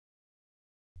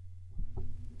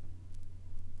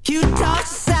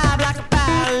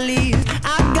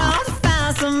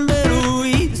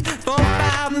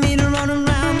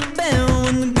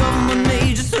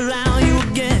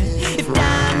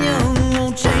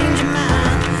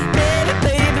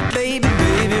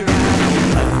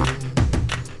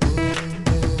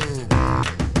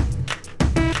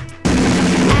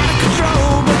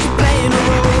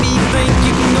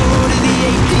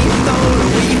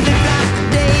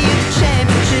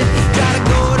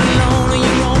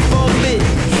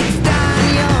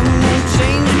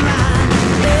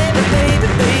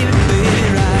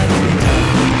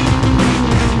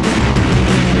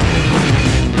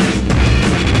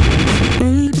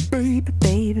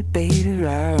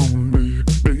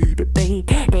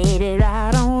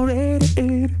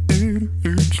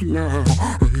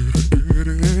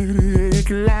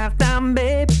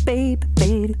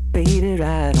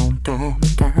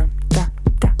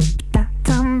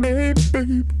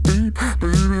baby, baby,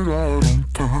 baby, right on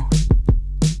time.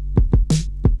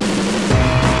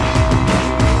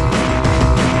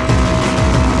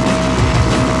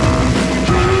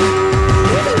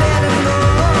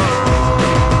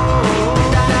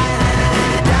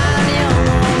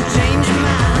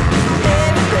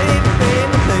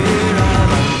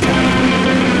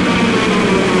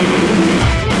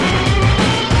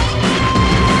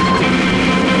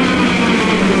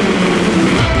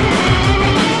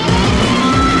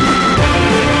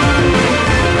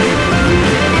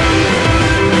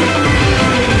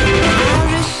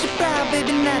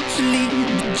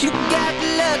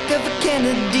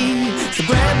 So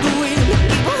grab the wheel,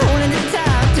 keep on holding it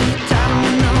tight till you're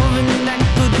tired and over and like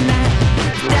good night.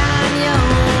 Diane, you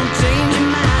won't change your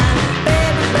mind,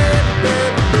 baby, baby,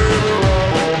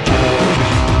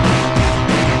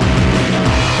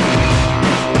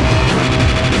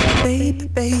 baby, baby,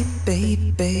 baby,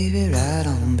 baby, baby, right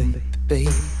on,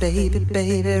 baby, baby,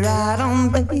 baby, right on,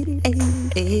 baby,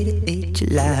 88, you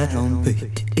light on, baby,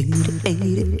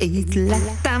 88,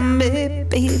 light time, baby,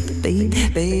 baby,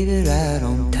 baby, right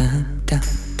on time.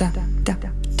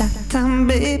 Time,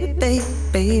 baby, baby,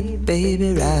 baby,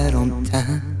 baby, right on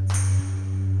time.